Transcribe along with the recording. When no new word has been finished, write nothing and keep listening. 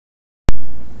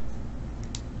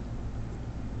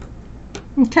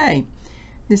Okay,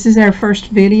 this is our first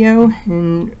video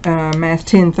in Math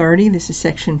 1030. This is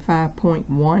section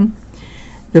 5.1.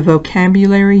 The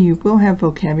vocabulary, you will have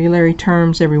vocabulary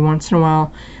terms every once in a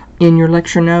while in your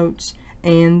lecture notes,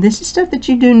 and this is stuff that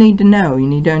you do need to know. You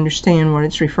need to understand what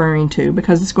it's referring to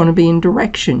because it's going to be in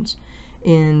directions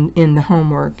in the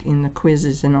homework, in the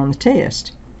quizzes, and on the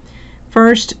test.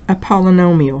 First, a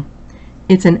polynomial.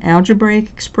 It's an algebraic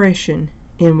expression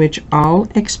in which all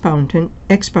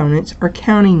exponents are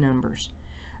counting numbers,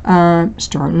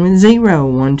 starting with 0,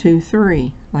 1, 2,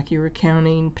 3, like you were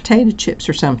counting potato chips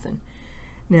or something.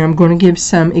 Now I'm going to give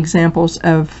some examples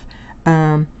of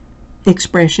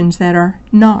expressions that are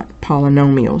not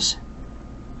polynomials.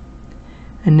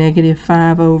 A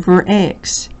 -5 over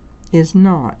x is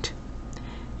not.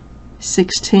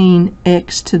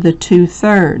 16x to the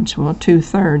 2/3, well,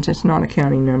 2/3, that's not a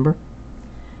counting number.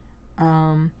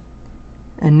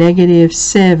 A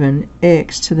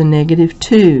 -7x to the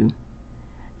 -2,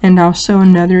 and also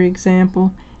another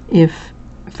example, if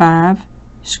 5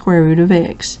 square root of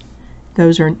x.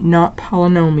 Those are not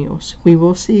polynomials. We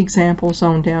will see examples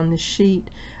on down the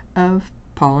sheet of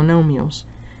polynomials.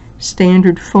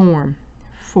 Standard form.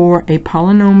 For a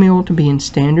polynomial to be in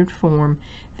standard form,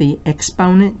 the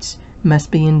exponents must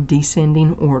be in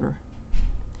descending order.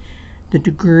 The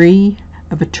degree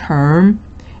of a term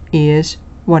is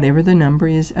whatever the number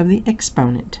is of the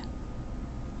exponent.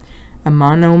 A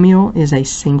monomial is a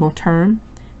single term.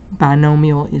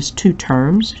 Binomial is 2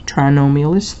 terms.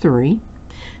 Trinomial is 3.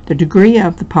 The degree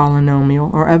of the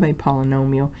polynomial, or of a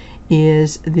polynomial,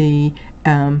 is the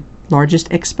largest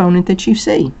exponent that you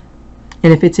see.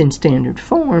 And if it's in standard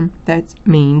form, that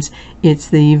means it's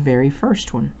the very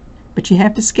first one. But you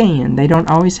have to scan. They don't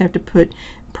always have to put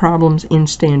problems in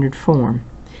standard form.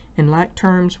 And like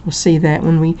terms, we'll see that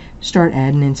when we start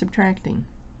adding and subtracting.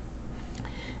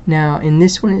 Now, in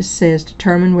this one it says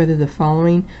determine whether the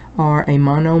following are a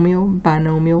monomial,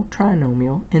 binomial,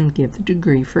 trinomial, and give the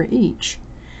degree for each.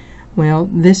 Well,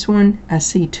 this one, I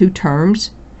see 2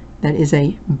 terms. That is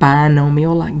a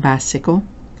binomial, like bicycle.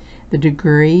 The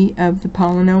degree of the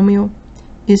polynomial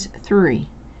is 3.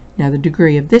 Now, the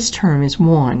degree of this term is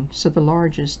 1, so the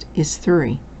largest is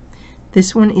 3.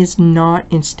 This one is not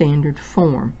in standard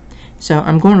form, so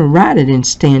I'm going to write it in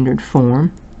standard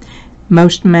form.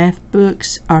 Most math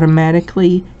books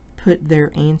automatically put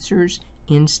their answers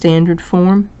in standard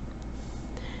form,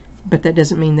 but that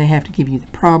doesn't mean they have to give you the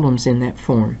problems in that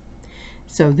form.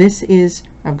 So this is,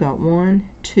 I've got 1,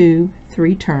 2,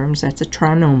 3 terms. That's a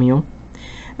trinomial.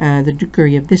 The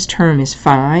degree of this term is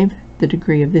 5. The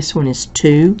degree of this one is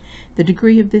 2. The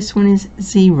degree of this one is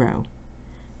 0.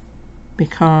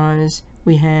 Because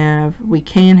we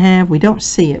don't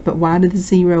see it, but y to the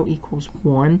 0 equals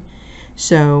 1.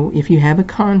 So if you have a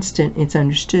constant, it's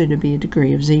understood to be a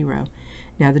degree of 0.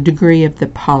 Now the degree of the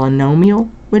polynomial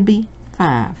would be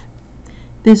 5.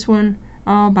 This one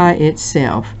all by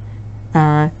itself.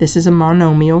 This is a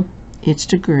monomial. Its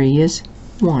degree is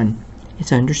 1.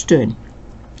 It's understood.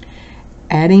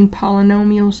 Adding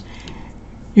polynomials,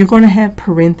 you're going to have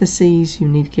parentheses. You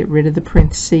need to get rid of the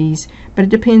parentheses, but it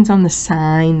depends on the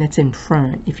sign that's in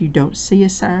front. If you don't see a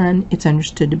sign, it's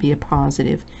understood to be a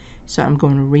positive. So I'm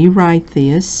going to rewrite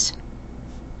this.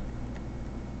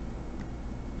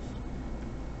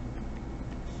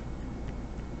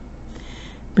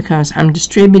 Because I'm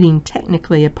distributing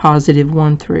technically a positive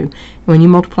 1 through. When you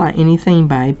multiply anything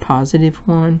by a positive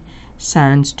 1,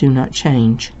 signs do not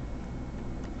change.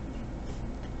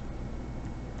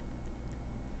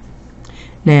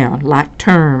 Now, like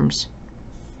terms.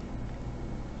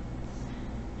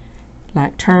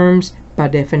 Like terms, by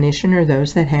definition, are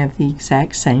those that have the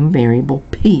exact same variable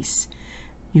piece.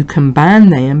 You combine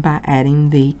them by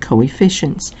adding the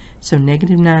coefficients. So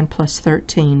 -9 plus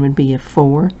 13 would be a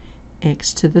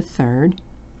 4x to the 3rd.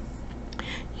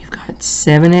 You've got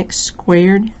 7x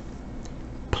squared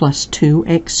plus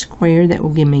 2x squared. That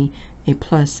will give me a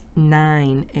plus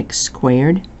 9x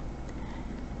squared.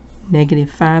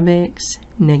 -5x,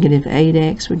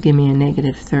 -8x would give me a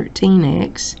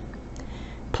 -13x.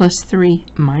 Plus 3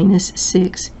 minus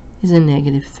 6 is a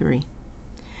 -3.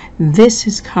 This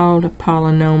is called a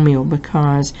polynomial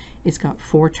because it's got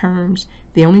 4 terms.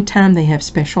 The only time they have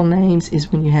special names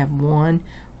is when you have 1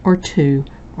 or 2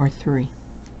 or 3.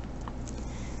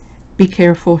 Be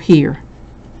careful here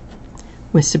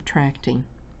with subtracting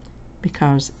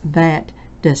because that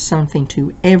does something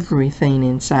to everything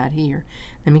inside here.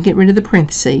 Let me get rid of the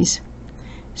parentheses.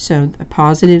 So the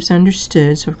positive's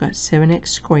understood, so I've got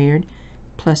 7x squared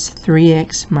plus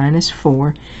 3x minus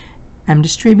 4. I'm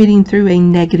distributing through a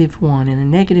 -1, and a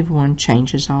 -1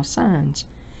 changes all signs.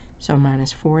 So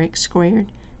minus 4x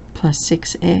squared plus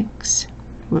 6x,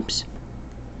 whoops,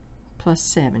 plus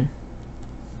 7.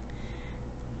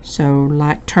 So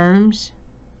like terms,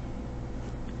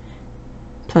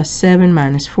 plus 7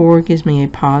 minus 4 gives me a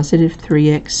positive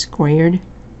 3x squared.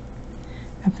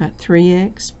 I've got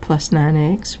 3x plus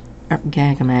 9x,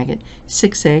 gag-a-maggot,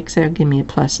 6x, that would give me a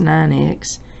plus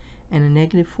 9x, and a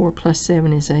negative 4 plus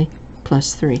 7 is a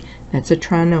plus 3. That's a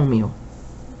trinomial.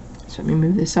 So let me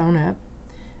move this on up.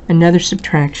 Another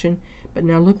subtraction, but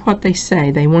now look what they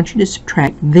say. They want you to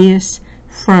subtract this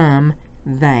from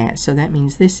that. So that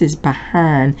means this is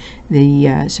behind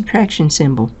the subtraction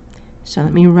symbol. So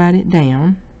let me write it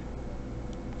down.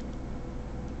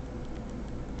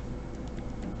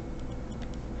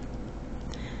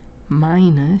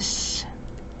 Minus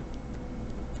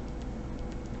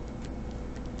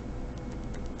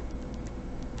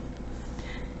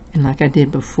and like I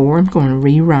did before, I'm going to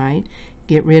rewrite,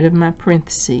 get rid of my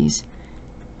parentheses.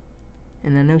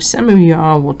 And I know some of you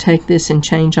all will take this and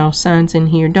change all signs in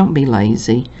here. Don't be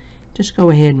lazy. Just go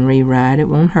ahead and rewrite. It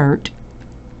won't hurt.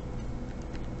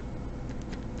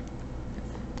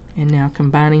 And now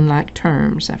combining like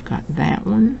terms, I've got that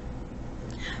one.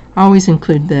 Always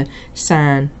include the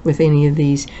sign with any of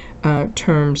these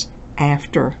terms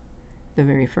after the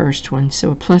very first one.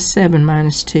 So a plus 7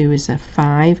 minus 2 is a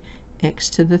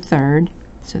 5x to the third.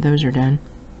 So those are done.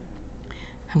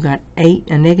 I've got a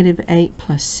negative 8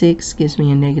 plus 6 gives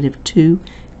me a negative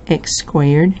 2x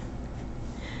squared.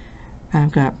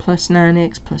 I've got plus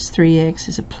 9x plus 3x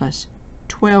is a plus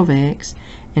 12x.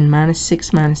 And minus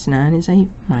 6 minus 9 is a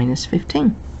minus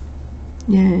 15.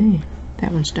 Yay,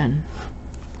 that one's done.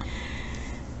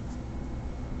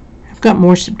 I've got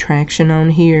more subtraction on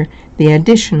here. The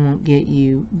addition won't get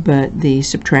you, but the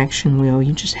subtraction will.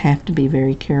 You just have to be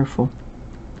very careful.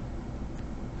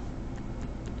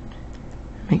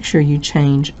 Make sure you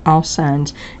change all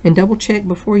signs and double check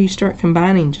before you start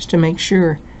combining just to make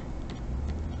sure.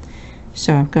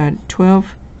 So I've got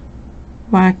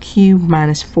 12y cubed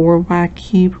minus 4y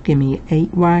cubed will give me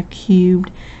 8y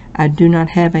cubed. I do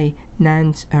not have a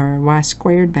y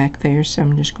squared back there, so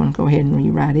I'm just going to go ahead and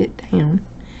rewrite it down.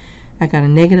 I got a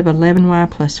negative 11y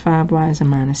plus 5y is a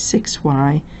minus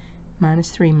 6y.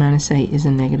 Minus 3 minus 8 is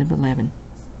a negative 11.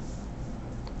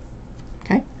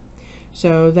 Okay,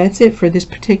 so that's it for this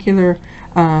particular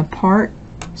part.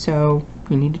 So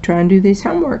you need to try and do this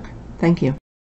homework. Thank you.